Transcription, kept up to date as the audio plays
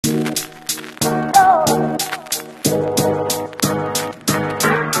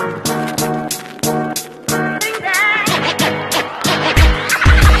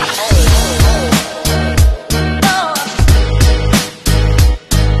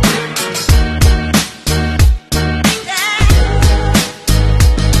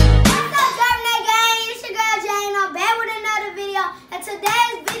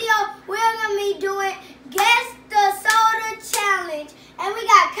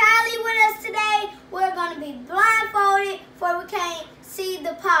be blindfolded for we can't see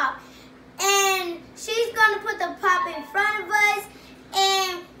the pop. And she's going to put the pop in front of us.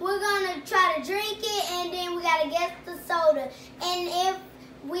 And we're going to try to drink it. And then we got to guess the soda. And if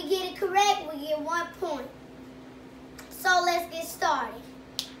we get it correct, we get 1 point. So let's get started.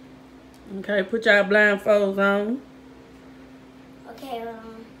 Okay, put y'all blindfolds on. Okay,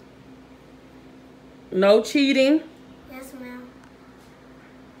 No cheating. yes, ma'am.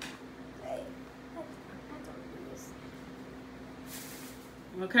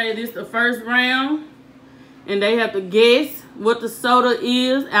 Okay, this is the first round. And they have to guess what the soda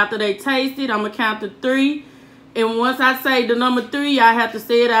is after they taste it. I'm going to count to 3. And once I say the number 3, y'all have to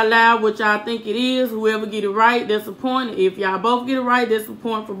say it out loud what y'all think it is. Whoever get it right, that's a point. If y'all both get it right, that's a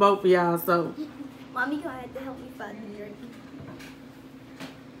point for both of y'all. So, Mommy gonna have to help me find the drink.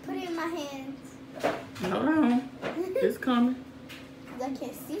 Put it in my hands. hold on. It's coming. I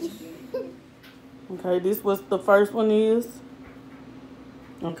can't see. Okay, this was the first one is.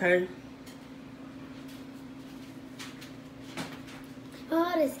 Okay.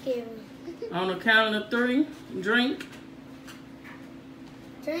 Oh, that's scary. On the count of 3, drink.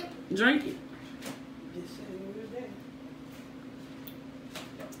 Drink. Drink it.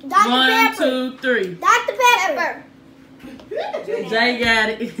 Dr. 1, Pepper. 2, 3. Dr. Pepper. Jay got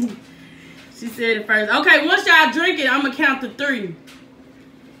it. She said it first. Okay, once y'all drink it, I'm going to count to 3.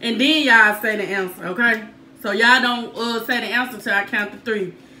 And then y'all say the answer, okay? So y'all don't say the answer till I count to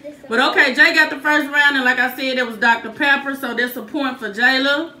 3. But okay, Jay got the first round. And like I said, it was Dr. Pepper. So that's a point for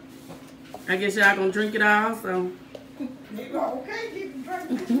Jayla. I guess y'all going to drink it all, so. Okay, keep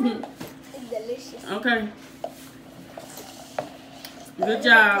drinking. It's delicious. Okay. Good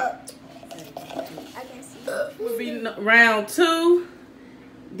job. I can see. Will be round 2.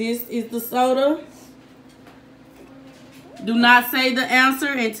 This is the soda. Do not say the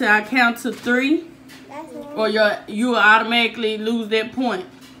answer until I count to 3, or you will automatically lose that point.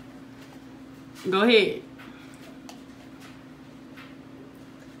 Go ahead.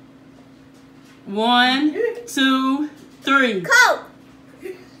 1, 2, 3. Coke.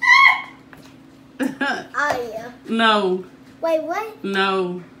 Oh yeah. No. Wait, what?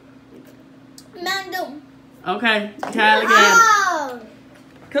 No. Mountain Dew. Okay. Kylie got it. Oh.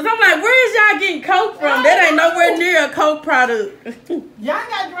 Cause I'm like, where is y'all getting Coke from? That ain't nowhere near a Coke product. Y'all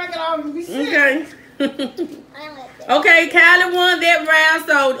got to drink it all and be sick. Okay. I don't like that. Okay, Kylie won that round,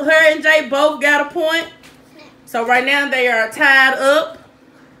 so her and Jay both got a point. So right now they are tied up.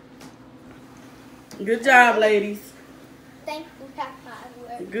 Good job, ladies. Thank you,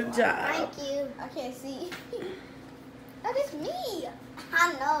 Papa. Good job. Thank you. I can't see. That is me.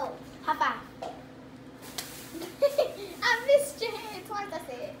 I know. High five. I missed your hand twice, I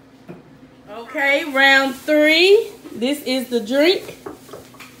said. Okay, round 3. This is the drink.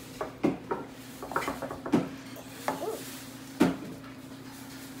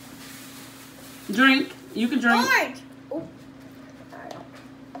 Drink. You can drink. Orange. Ooh.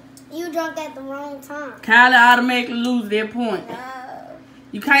 You drank at the wrong time. Kylie automatically lose their point. No.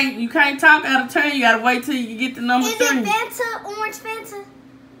 You can't talk out of turn. You gotta wait till you get the number 3. Is it Fanta? Orange Fanta?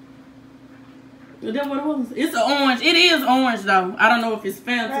 Is that what it was? It's an orange. It is orange though. I don't know if it's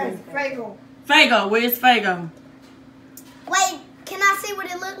Fanta. Fago. Fago. Where's Fago? Wait, can I see what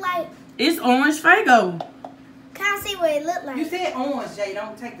it looked like? It's orange Fago. Can I see what it looked like? You said orange, Jay.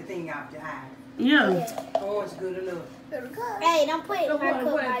 Don't take the thing out your eye. Yeah. Orange good enough. Hey, don't put it in my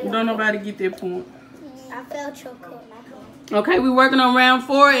cup. Don't nobody get that point. I felt your cup. Okay, we're working on round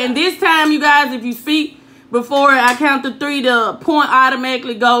 4. And this time, you guys, if you speak before I count to 3, the point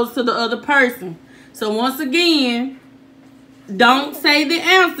automatically goes to the other person. So once again, don't say the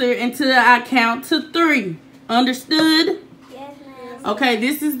answer until I count to 3. Understood? Yes, ma'am. Okay,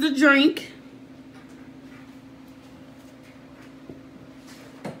 this is the drink.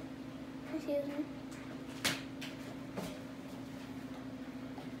 Excuse me.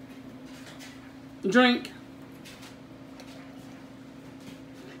 Drink.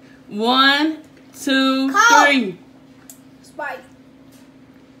 1, 2, Coke. 3. Sprite.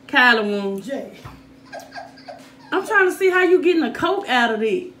 Kylie won. Jay. I'm trying to see how you getting a Coke out of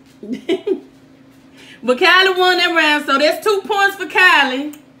it. But Kylie won that round, so that's 2 points for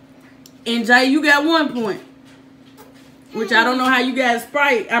Kylie. And Jay, you got 1 point. Which I don't know how you got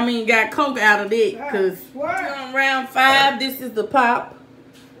got Coke out of that. Because on round 5, this is the pop.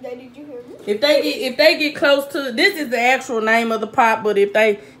 Did you hear me? If they get close to, this is the actual name of the pop, but if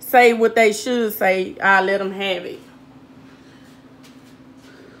they say what they should say, I'll let them have it.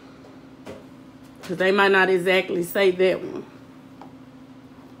 Because they might not exactly say that one.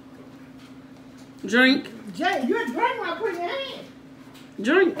 Drink. Jay, you're drinking when I put in your hand.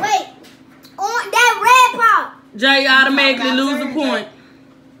 Drink. Wait. That red Jay automatically lose a point.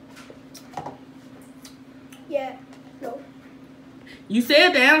 Yeah. No. You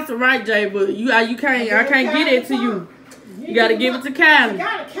said the answer right, Jay, but I can't get it to you. You gotta give it to Kylie. You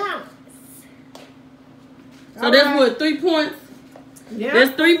gotta count. So that's what, 3 points? Yeah.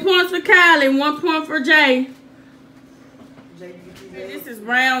 There's 3 points for Kylie, 1 point for Jay. This is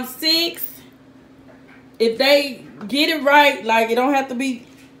round 6. If they get it right, like it don't have to be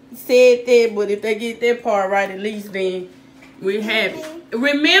said there, but if they get their part right, at least then we have it.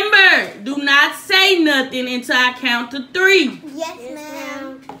 Remember, do not say nothing until I count to 3. Yes,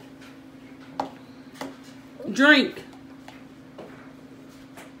 ma'am. Drink.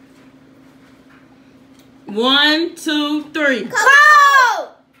 1, 2, 3. Cold.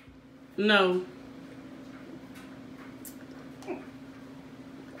 No.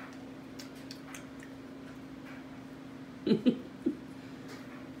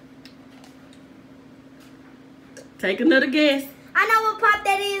 Take another guess. I know what pop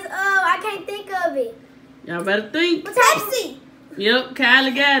that is. I can't think of it. Y'all better think. Pepsi. Yep,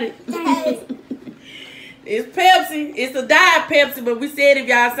 Kylie got it. Yes. It's Pepsi. It's a diet Pepsi, but we said if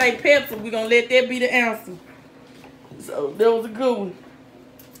y'all say Pepsi, we're going to let that be the answer. So, that was a good one.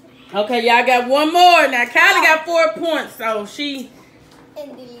 Okay, y'all got one more. Now, Kylie got 4 points, so she In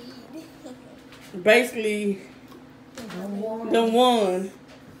the lead. basically done won.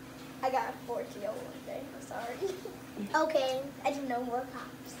 I got 4 kilo one day. I'm sorry. Okay. I do no more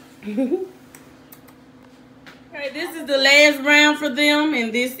pops. Alright, this is the last round for them,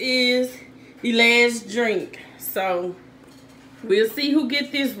 and this is the last drink. So, we'll see who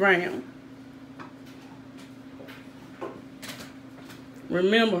get this round.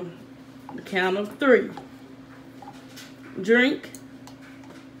 Remember, the count of 3. Drink.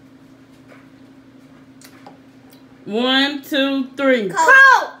 1, 2, 3.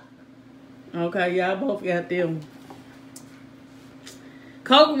 Coke. Okay, y'all both got them.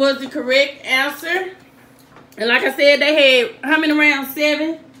 Coke was the correct answer. And like I said, they had how many rounds?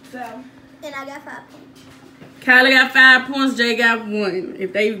 7? So, And I got 5 points. Kylie got 5 points, Jay got 1.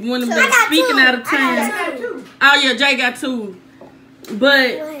 If they wouldn't have So I been got speaking 2. out of I time. got 2. Oh yeah, Jay got 2.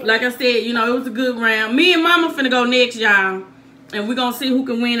 But like I said, you know, it was a good round. Me and Mama finna go next, y'all. And we're gonna see who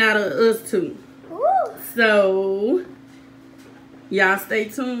can win out of us 2. Ooh. So y'all stay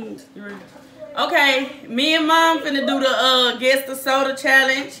tuned. Okay, me and Mom finna do the guess the soda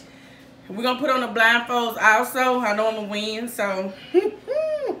challenge. We're gonna put on the blindfolds also. I know I'm gonna win, so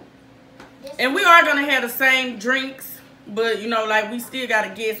and we are gonna have the same drinks, but you know, like we still gotta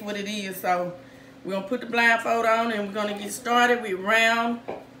guess what it is. So we're gonna put the blindfold on and we're gonna get started with round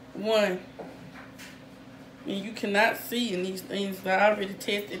 1. And you cannot see in these things, but I already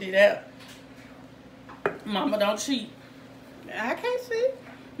tested it out. Mama, don't cheat. I can't see.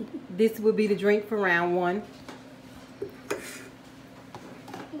 This will be the drink for round 1.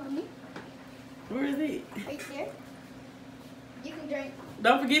 Mommy, Where is it? right there. You can drink.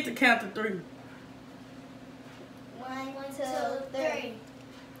 Don't forget to count to 3. 1, 2, 3.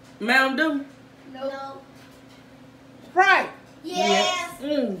 Mountain Dew. No. Right. Yes.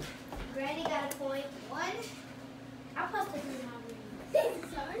 Granny got a point. 1. I'm supposed to do my ring.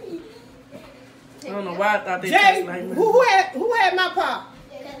 Sorry. I don't know why I thought they Jay, tasted like that. who had my pop?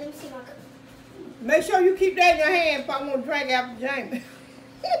 Let me see my cup. Make sure you keep that in your hand if I want to drink after Jamie.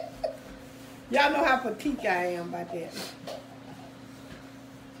 Y'all know how petite I am about that.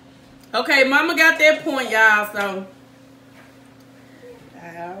 Okay, Mama got that point, y'all. So,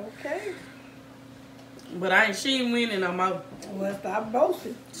 Okay. but she ain't winning no more. Well, stop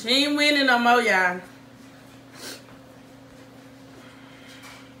boasting. She ain't winning no more, y'all.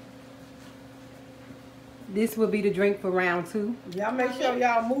 This will be the drink for round 2. Y'all make sure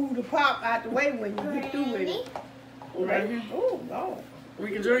y'all move the pop out the way when you get through with it. Right here. Oh, no.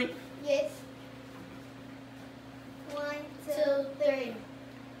 We can drink. Yes. 1, 2, 3.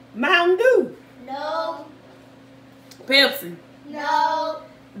 Mountain Dew. No. Pepsi. No.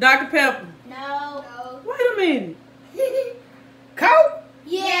 Dr. Pepper. No. Wait a minute. Coke.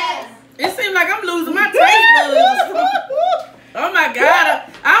 Yes. It seems like I'm losing my taste buds. Oh my God.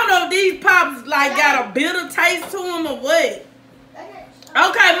 I don't know if these pops like got a bitter taste to them or what.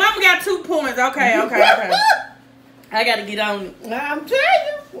 Okay, Mama got 2 points. Okay. I gotta get on it. I'm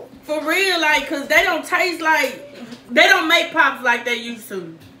telling you. For real, like, cause they don't taste like, they don't make pops like they used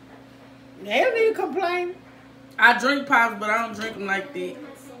to. They don't need to complain. I drink pops, but I don't drink them like that.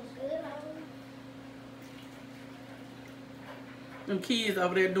 Them kids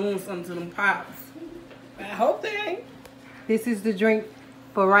over there doing something to them pops. I hope they ain't. This is the drink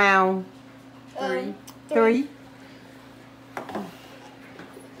for round 3. 3.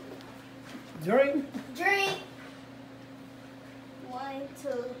 Drink. Drink.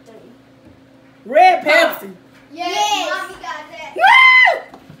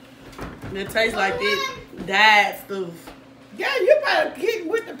 It tastes like that dyed stuff. Yeah, you better get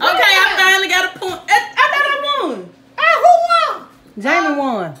with the Okay, I finally got a point. I thought I won. Oh, who won? Jamie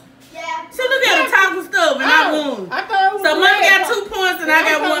won. Yeah. So look at her talking stuff, and I won. I thought it was So Mama got 2 points, and I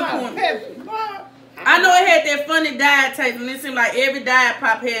got 1 point. Pepsi. Boy, I know it had that funny dyed taste, and it seemed like every dyed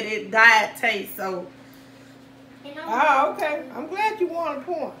pop had that dyed taste. So oh, okay. I'm glad you won a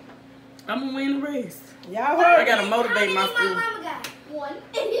point. I'm gonna win the race. Y'all I heard. gotta motivate How many myself. my mama got? 1.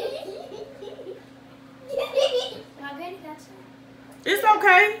 My granny got 2. It's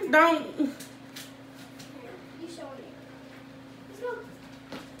okay. Don't. You showing it. Let's go.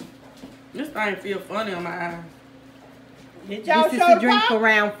 This thing feel funny on my eyes. Did y'all This is show the the drink pop? for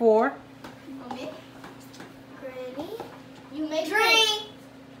round 4. Mommy. Granny. You make drink.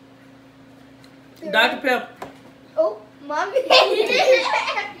 Dr. Pepper. Oh, mommy.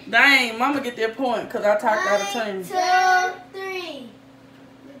 Dang, Mama get that point because I talked out of turn. 2, 3.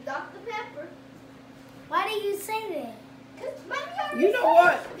 With Dr. Pepper. Why do you say that? Because mommy already You know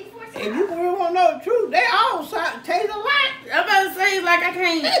what? said before If you really want to know the truth, they all taste alike. I'm about to say, like, I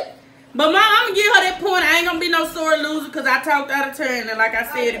can't. But Mom, I'm going to give her that point. I ain't going to be no sore loser because I talked out of turn. And like I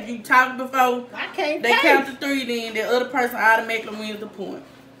said, if you talked before, I can't they taste. count to 3, then the other person automatically wins the point.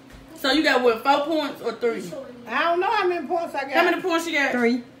 So you got what, 4 points or 3? I don't know how many points I got. How many points you got?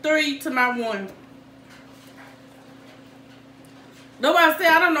 3. 3 to my 1. Nobody said,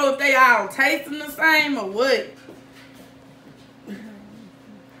 I don't know if they all tasting the same or what.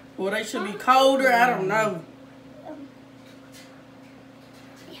 Or they should be colder, I don't know.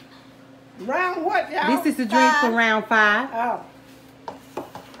 Round what, y'all? This is the drink for round 5. Oh.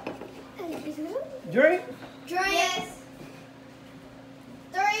 Drink. Drink. Yes.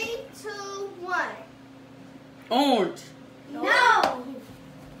 3, 2, 1. Orange. No.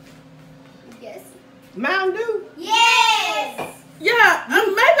 Yes. Mountain Dew. Yes. Yeah,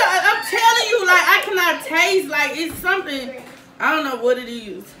 maybe I'm telling you, like, I cannot taste, like, it's something, I don't know what it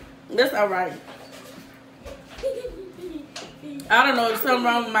is. That's all right. I don't know if something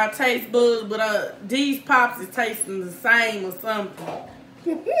wrong with my taste buds, but these pops is tasting the same or something.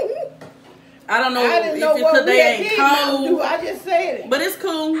 I don't know I didn't if know it's what because we they had ain't did Mountain Dew. cold, I just said it. but it's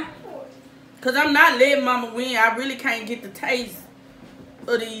cool. Because I'm not letting Mama win. I really can't get the taste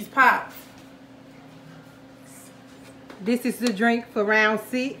of these pops. This is the drink for round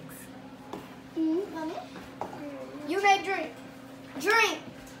 6. Mommy. You may drink. Drink.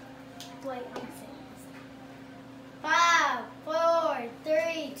 Wait, I'm saying this. 5, 4,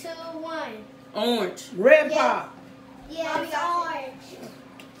 3, 2, 1. Orange. Red Yes. Pop. Yeah, it's orange.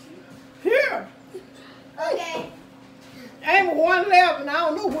 Here. Okay. Ain't but one left, and I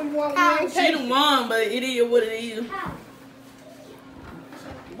don't know which one we ain't She the tasted. one, but it is what it is. How?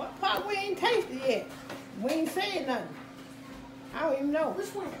 What pop we ain't tasted yet? We ain't saying nothing. I don't even know. Which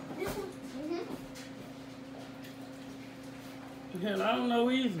one? This one? Hell, I don't know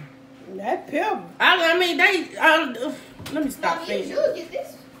either. That pepper. I mean, let me stop Mommy, saying you it. should get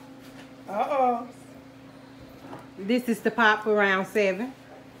this. Uh-oh. This is the pop for round 7.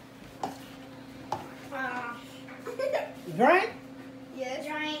 Drink. Yes.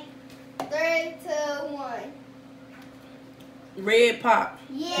 Drink. 3, 2, 1. Red pop.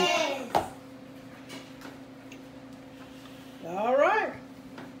 Yes. All right.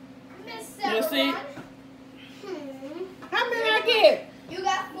 Miss You see? How many I get? You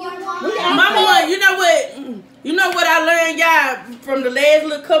got 4 We more. got- Mama, you know what? You know what I learned, y'all, from the last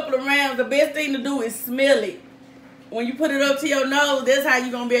little couple of rounds? The best thing to do is smell it. When you put it up to your nose, that's how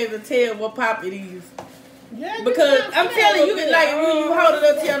you're going to be able to tell what pop it is. Yeah, you Because can I'm smell telling you, a bit. like, when you hold it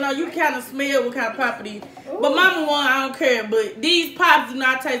up to your nose, you kind of smell what kind of pop it is. But Mama won, I don't care. But these pops do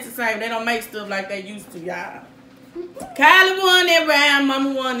not taste the same. They don't make stuff like they used to, y'all. Kylie won that round.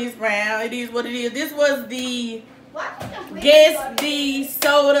 Mama won this round. It is what it is. This was the Guess the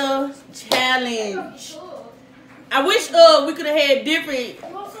Soda Challenge. I wish we could have had different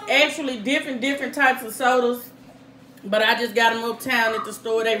types of sodas. But I just got them uptown at the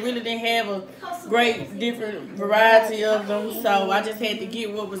store. They really didn't have a great different variety of them. So I just had to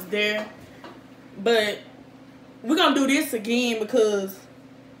get what was there. But we're going to do this again because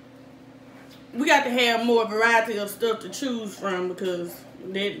we got to have more variety of stuff to choose from because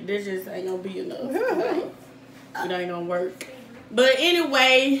this just ain't going to be enough. It ain't going to work. But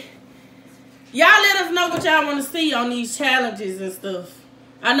anyway, y'all let us know what y'all want to see on these challenges and stuff.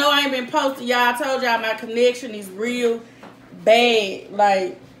 I know I ain't been posting, y'all. I told y'all my connection is real bad.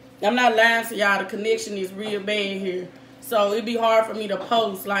 Like, I'm not lying to y'all. The connection is real bad here. So, it'd be hard for me to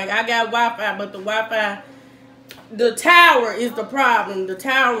post. Like, I got Wi-Fi, but the Wi-Fi, the tower is the problem. The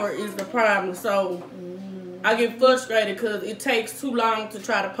tower is the problem. So, I get frustrated because it takes too long to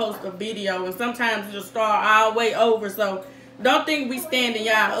try to post a video, and sometimes it'll start all the way over. So don't think we standing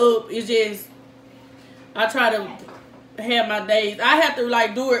y'all up. It's just I try to have my days. I have to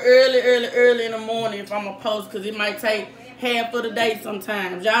like do it early in the morning if I'm gonna post, because it might take half of the day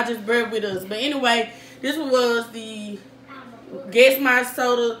sometimes. Y'all just bear with us. But anyway, this was the Guess My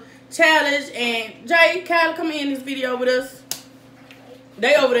Soda challenge, and Jay, Kyle, come in this video with us.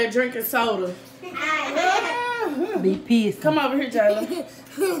 They over there drinking soda. Be pissed. Come over here,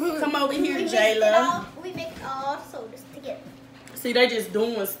 Jayla. Come over here, Jayla. We make all sodas together. See, they just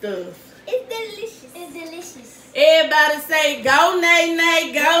doing stuff. It's delicious. It's delicious. Everybody say, go